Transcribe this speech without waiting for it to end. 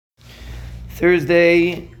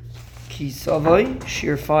Thursday, Kisavai,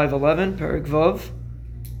 Shiur 5:11, Perek Vav,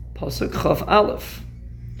 Pasuk Chaf Aleph.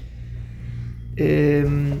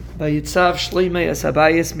 Vayitzav Shleimei es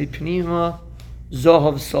habayis mipnima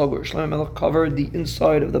Zahav Sagur. Shlomo Melech covered the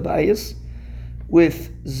inside of the bayis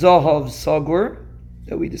with Zahav Sagur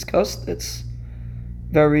that we discussed. That's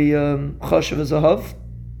very chashav Zahav.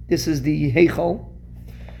 This is the Heichal.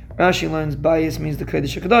 Rashi learns bayis means the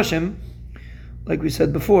Kodesh HaKodashim, like we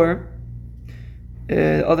said before.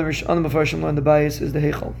 Other Mefarshim learn the bayis is the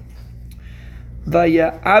Heichal.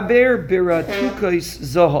 Vaya'aber biratukais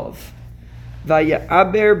Zahav.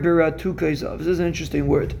 Vaya'aber biratukais Zahav. This is an interesting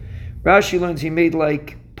word. Rashi learns he made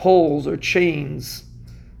like poles or chains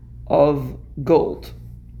of gold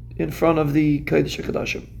in front of the Kodesh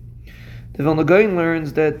HaKodashim. The Vilna Gaon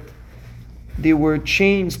learns that there were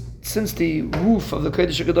chains, since the roof of the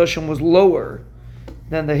Kodesh HaKodashim was lower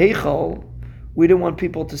than the Heichal, we didn't want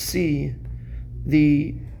people to see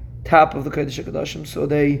the top of the Kodesh HaKodashim, so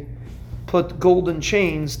they put golden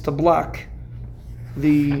chains to block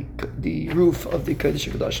the roof of the Kodesh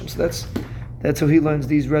HaKodashim. So that's how he learns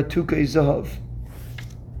these Ratukei Zahav.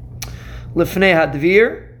 Lefnei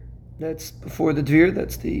HaDvir, that's before the Dvir,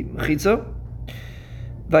 that's the Mechitza.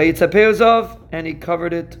 Vayitzapeu Zahav, and he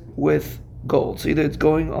covered it with gold. So either it's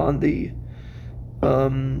going on the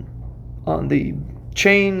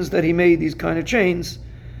chains that he made, these kind of chains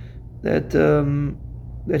that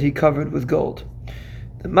he covered with gold.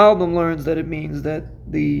 The Malbim learns that it means that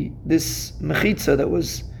this mechitza that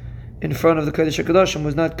was in front of the Kodesh HaKodashim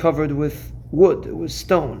was not covered with wood; it was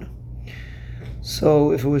stone.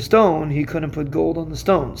 So if it was stone, he couldn't put gold on the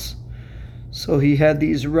stones. So he had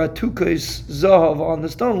these ratukos zahav on the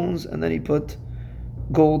stones, and then he put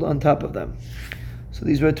gold on top of them. So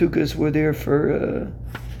these ratukos were there for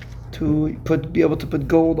be able to put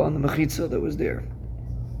gold on the mechitza that was there.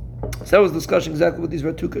 So that was discussing exactly what these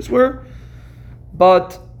ratukos were,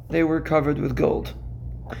 but they were covered with gold.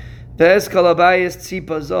 Ve'es kalabayis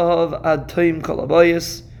tzipa zahav ad toim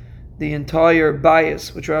kalabayis. The entire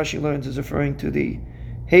bayis, which Rashi learns, is referring to the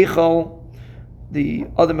Heichal. The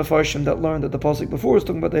other Mefarshim that learned that the pasuk before is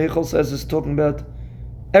talking about the Heichal says is talking about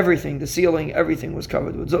everything, the ceiling, everything was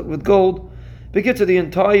covered with gold. But get to the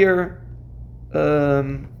entire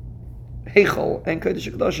Heichal and Kodesh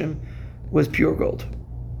HaKodashim was pure gold.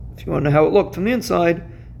 If you want to know how it looked from the inside,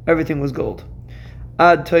 everything was gold.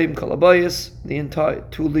 Ad Taim Kalabayis,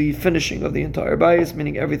 to the finishing of the entire bayis,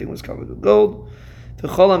 meaning everything was covered with gold.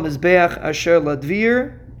 V'cholam Mizbeach Asher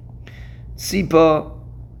Ladvir Tzipa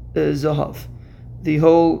Zahav. The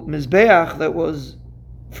whole Mizbeach that was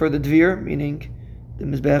for the Dvir, meaning the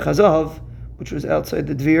Mizbeach HaZahav, which was outside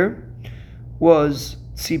the Dvir, was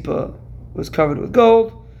covered with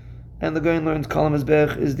gold, and the Gaon learns Kolam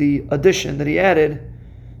Mizbeach is the addition that he added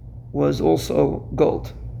was also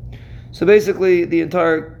gold. So basically, the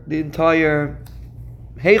entire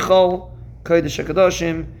Heichal, Kodesh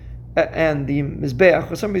HaKodashim, and the Mizbeach,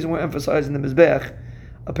 for some reason we're emphasizing the Mizbeach.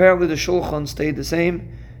 Apparently the Shulchan stayed the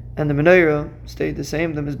same, and the Menorah stayed the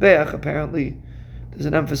same. The Mizbeach, apparently, there's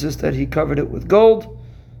an emphasis that he covered it with gold,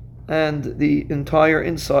 and the entire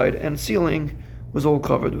inside and ceiling was all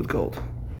covered with gold.